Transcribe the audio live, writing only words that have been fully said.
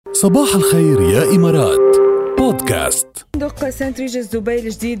صباح الخير يا إمارات بودكاست. عندك سانت ريجيس دبي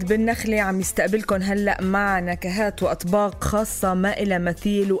الجديد بالنخلة عم يستقبلكم هلأ مع نكهات وأطباق خاصة ما إلى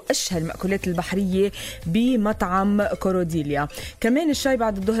مثيل وأشهى المأكولات البحرية بمطعم كوروديليا. كمان الشاي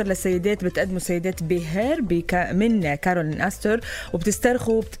بعد الظهر للسيدات بتقدموا سيدات بهير من كارولين أستر،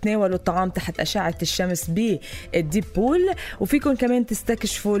 وبتسترخوا وبتتناولوا الطعام تحت أشعة الشمس بالديب بول. وفيكم كمان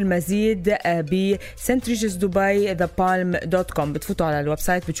تستكشفوا المزيد بسانت ريجيس دبي thepalm.com. بتفوتوا على الويب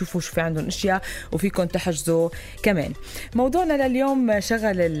سايت بتشوفوا شو في عندهم أشياء وفيكم تحجزوا كمان. موضوعنا لليوم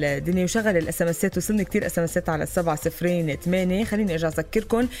شغل الدنيا وشغل الاسمسات، وصلني كتير اسمسات على 708. خليني ارجع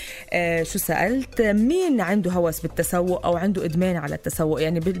اذكركم شو سألت. مين عنده هوس بالتسوق او عنده ادمان على التسوق؟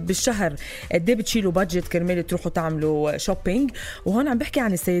 يعني بالشهر قد ايه بتشيلوا بادجت كرمال تروحوا تعملوا شوبينج؟ وهون عم بحكي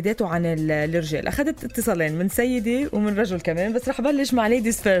عن السيدات وعن الرجال. اخذت اتصالين من سيدة ومن رجل كمان، بس رح بلش مع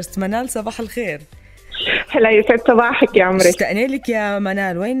ليديز فيرست. منال صباح الخير. هلا يسعد صباحك يا عمري. اشتقنا لك يا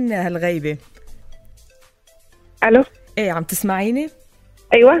منال، وين هالغيبة؟ الو، ايه عم تسمعيني؟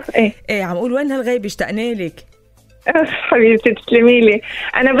 ايوه ايه عم اقول وين هالغيبة، اشتقنا لك. حبيبتي تسلمي لي،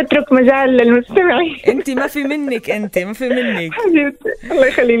 انا بترك مجال للمستمعين. انت ما في منك حبيبتي الله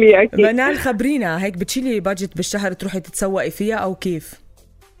يخلي لي اياكي. منال خبرينا، هيك بتشيلي بادجت بالشهر تروحي تتسوقي فيها او كيف؟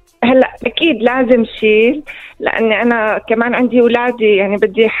 هلا اكيد لازم شيل، لاني انا كمان عندي اولادي، يعني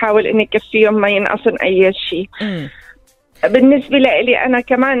بدي احاول اني اكفيهم ما ينقصن اي شيء. بالنسبة لي أنا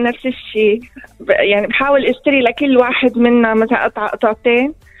كمان نفس الشيء، يعني بحاول اشتري لكل واحد منا مثلا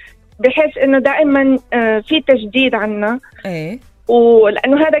قطعتين، بحيث إنه دائما في تجديد عنا. ايه،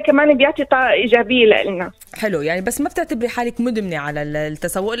 ولأنه هذا كمان بيعطي طاقة إيجابية لنا. حلو. يعني بس ما بتعتبري حالك مدمنة على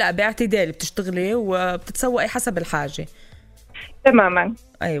التسوق؟ لا، باعتدال بتشتغلي وبتتسوقي حسب الحاجة. تماما.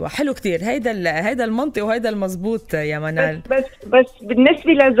 ايوه، حلو كتير. هيدا المنطق وهيدا المزبوط يا منال. بس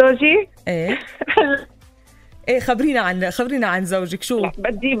بالنسبة لزوجي ايه ايه خبرينا عن زوجك. شو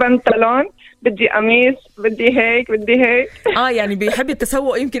بدي؟ بنطلون، بدي قميص، بدي هيك. يعني بيحب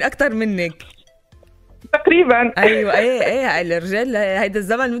التسوق يمكن اكتر منك تقريبا. ايوه ايه الرجال هيدا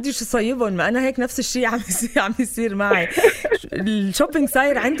الزمن بدي شو صيبهم. ما انا هيك نفس الشيء عم يصير معي. الشوبينج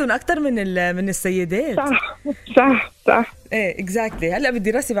صاير عندهم اكتر من السيدات. صح ايه اكزاكتلي. هلا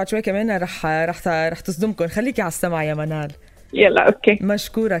بالدراسه بعد شوي كمان رح تصدمكم. خليكي على السمع يا منال. يلا اوكي،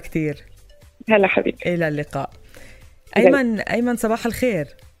 مشكوره كتير. هلا حبيبتي، الى اللقاء. ايمن صباح الخير.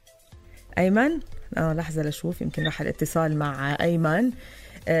 ايمن لحظه لشوف، يمكن راح الاتصال مع ايمن.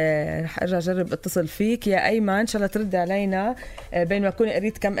 رح ارجع اجرب اتصل فيك يا ايمن، ان شاء الله ترد علينا بين ما اكون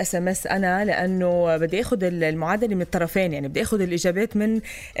قريت كم SMS انا، لانه بدي اخذ المعادله من الطرفين. يعني بدي اخذ الاجابات من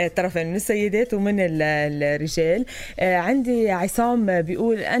الطرفين، من السيدات ومن الرجال. عندي عصام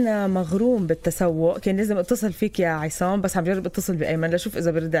بيقول انا مغروم بالتسوق. كان لازم اتصل فيك يا عصام، بس عم جرب اتصل بايمن لشوف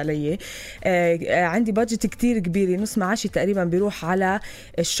اذا برد علي. عندي بادجت كتير كبيره، نص معاشي تقريبا بيروح على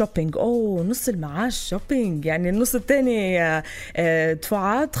الشوبينج. نص المعاش شوبينج، يعني النص الثاني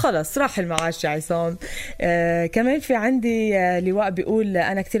دفعات. خلص راح المعاش يا عصام. كمان في عندي لواء بيقول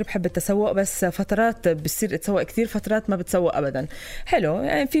أنا كتير بحب التسوق، بس فترات بصير اتسوق كتير، فترات ما بتسوق أبدا. حلو،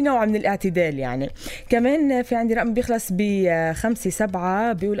 يعني في نوع من الاعتدال يعني. كمان في عندي رقم بيخلص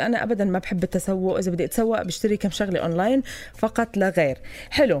ب57 بيقول أنا أبدا ما بحب التسوق، إذا بدي أتسوق بشتري كم شغلة أونلاين فقط لا غير.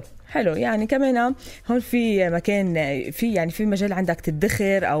 حلو، يعني كمان هون في مكان، في مجال عندك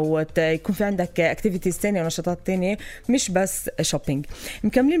تدخر او يكون في عندك اكتيفيتيز تانية ونشاطات تانية، مش بس شوبينج.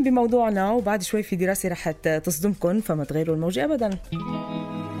 مكملين بموضوعنا، وبعد شوي في دراسة رح تصدمكم، فما تغيروا الموجة ابدا.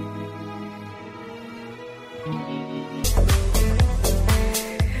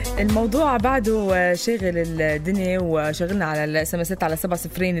 الموضوع بعده شاغل الدنيا وشغلنا على الاسمسات على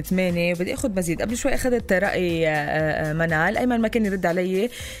 708. بدي اخذ مزيد. قبل شوي اخذت راي منال. ايمن ما كان يرد علي.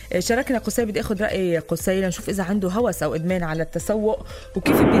 شاركنا قصي، بدي اخذ راي قصي لنشوف اذا عنده هوس او ادمان على التسوق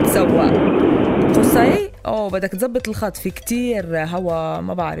وكيف بيتسوق. قصي بدك تزبط الخط، في كتير هوا،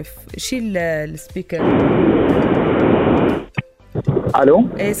 ما بعرف. شيل السبيكر. الو،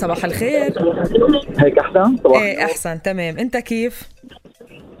 ايه صباح الخير. هيك احسن؟ صباح ايه احسن، تمام. انت كيف؟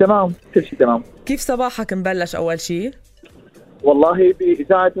 تمام، كل شيء تمام. كيف صباحك مبلش اول شيء؟ والله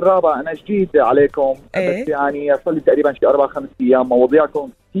بإذاعة الرابعة أنا جديد عليكم. بس يعني صار لي تقريبا شي 4-5 أيام. مواضيعكم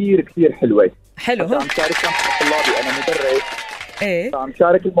كتير حلوة. حلو. عم شارك مع طلابي، أنا مدرس. عم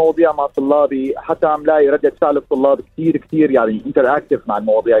شارك المواضيع مع طلابي، حتى عم لاقي ردة فعل الطلاب كتير يعني انتراكتيف مع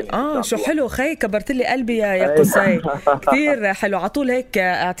المواضيع اللي شو حلو. خي كبرت لي قلبي يا قصي. كتير حلو. عطول هيك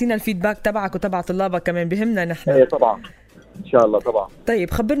اعطينا الفيدباك تبعك وتبع طلابك كمان، بهمنا نحن. طبعا ان شاء الله طبعا.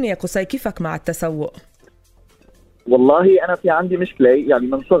 طيب خبرني يا قصي، كيفك مع التسوق؟ والله أنا في عندي مشكلة، يعني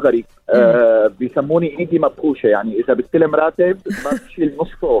من صغري بيسموني إيدي مبخوشة، يعني إذا بستلم راتب ما بشيل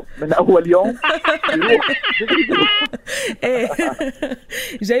نصه من أول يوم إيه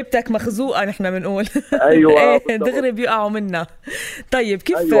جايبتك مخزوقة نحن بنقول. أيوة دغري بيقعوا منا. طيب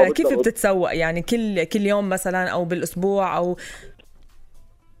كيف أيوة كيف بتتسوق يعني كل يوم مثلا أو بالأسبوع أو؟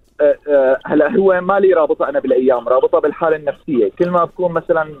 هلا هو ما لي رابطه انا بالايام، رابطه بالحاله النفسيه. كل ما بكون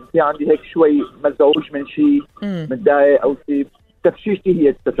مثلا في عندي هيك شوي مزعوج من شيء، متضايق او شيء، تفشيشتي هي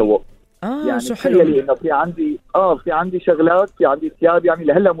التسوق. يعني شو حلو انه في عندي شغلات، في عندي ثياب يعني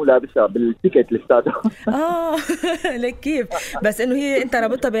لهلا مو لابسها بالتيكت لساته. لك كيف، بس انه هي انت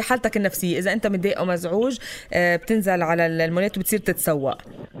رابطها بحالتك النفسيه، اذا انت متضايق ومزعوج بتنزل على المولات وبتصير تتسوق.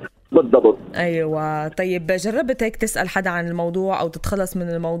 بالضبط. ايوه. طيب جربت هيك تسأل حدا عن الموضوع او تتخلص من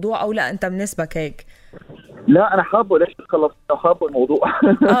الموضوع، او لا انت بنسبك هيك؟ لا انا حابه، ليش تتخلص، حابه الموضوع.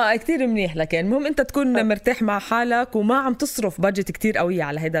 كتير منيح لك. يعني المهم انت تكون مرتاح مع حالك وما عم تصرف بادجت كتير قوية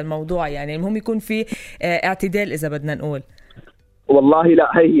على هذا الموضوع، يعني المهم يكون في اعتدال اذا بدنا نقول. والله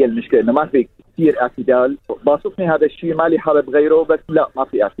لا، هي المشكله انه ما في كثير اعتدال. باصفني هذا الشيء مالي حابب غيره، بس لا ما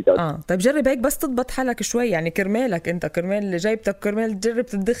في اعتدال. طيب جرب هيك بس تضبط حالك شوي، يعني كرمالك انت، كرمال اللي جايبتك، كرمال تجرب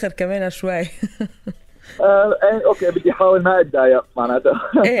تدخر كمان شوي. اوكي بدي احاول ما اتضايق معناته.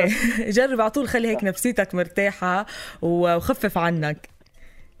 ايه جرب على طول، خلي هيك نفسيتك مرتاحة وخفف عنك.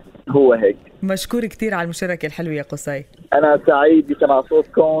 هو هيك. مشكور كتير على المشاركة الحلوة يا قصي. انا سعيد بسماع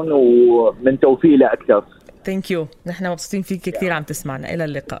صوتكم ومن توفيق لاكثر. ثانك يو، نحن مبسوطين فيك كتير عم تسمعنا. الى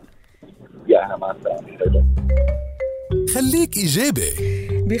اللقاء. يا انا مع السلامة. خليك إيجابي.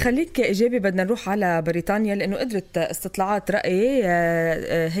 بخليك إيجابي بدنا نروح على بريطانيا، لأنه قدرت استطلاعات رأي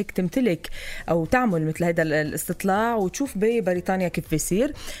هيك تمتلك أو تعمل مثل هذا الاستطلاع وتشوف ببريطانيا كيف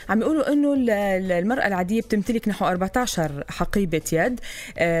بيصير. عم يقولوا أنه المرأة العادية بتمتلك نحو 14 حقيبة يد،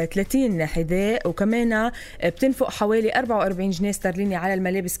 30 حذاء، وكمان بتنفق حوالي 44 جنيه استرليني على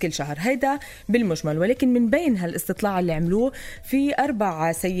الملابس كل شهر. هيدا بالمجمل. ولكن من بين هالاستطلاع اللي عملوه في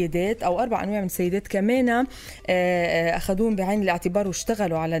 4 سيدات أو 4 أنواع من السيدات كمان أخذوهم بعين الاعتبار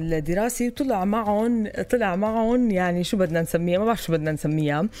واشتغلوا على الدراسة، وطلع معهم يعني شو بدنا نسميها، ما بعرف شو بدنا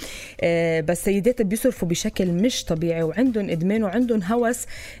نسميها، بس سيدات بيصرفوا بشكل مش طبيعي وعندهم ادمان وعندهم هوس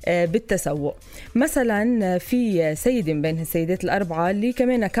بالتسوق. مثلا في سيدة من بين السيدات الأربعة اللي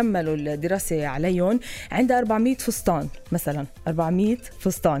كمان كملوا الدراسة عليهم عندها 400 فستان، مثلا 400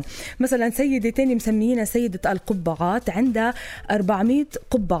 فستان. مثلا سيدة تانية مسميينها سيدة القبعات، عندها 400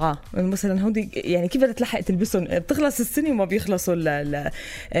 قبعة. مثلا هودي يعني كيف بدها تلحق تلبسهم، بتخلص السنة وما بيخلصوا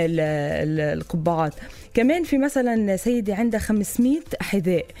القبعات. كمان في مثلا سيدة عندها 500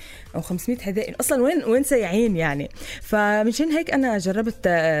 حذاء أو 500 حذاء، أصلا وين سايعين يعني. فمنشان هيك أنا جربت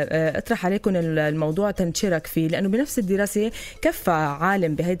أطرح عليكم الموضوع تنشارك فيه، لأنه بنفس الدراسة كفى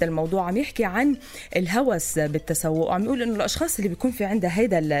عالم بهيدا الموضوع عم يحكي عن الهوس بالتسوق، وعم يقول إنه الأشخاص اللي بيكون في عندها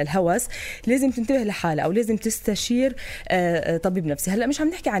هيدا الهوس لازم تنتبه لحالها أو لازم تستشير طبيب نفسي. هلأ مش عم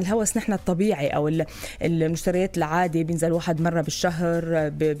نحكي عن الهوس نحن الطبيعي أو المشتريات العادي، بينزل واحد مرة بالشهر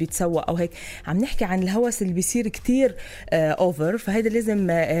بيتسوق أو هيك. عم نحكي عن الهوس اللي بيصير كتير أوفر. فهيدا لازم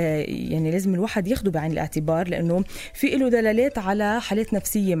يعني لازم الواحد ياخده بعين الاعتبار، لأنه في له دلالات على حالات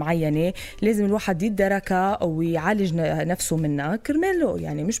نفسية معينة لازم الواحد يدركها ويعالج نفسه منها كرماله،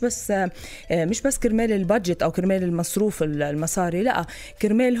 يعني مش بس كرمال البادجت أو كرمال المصروف المصاري، لا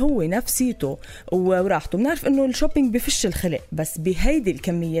كرمال هو نفسيته وراحته. بنعرف إنه الشوبينج بفش الخلق، بس بهيدي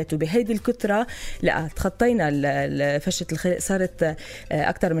الكميات وبهيدي الكترة لا، تخطينا فشة الخلق، صارت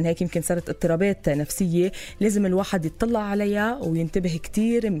أكتر من هيك، يمكن صارت اضطرابات نفسية لازم الواحد يتطلع عليها وينتبه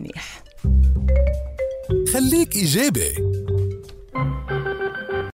كتير منيح. خليك إيجابي.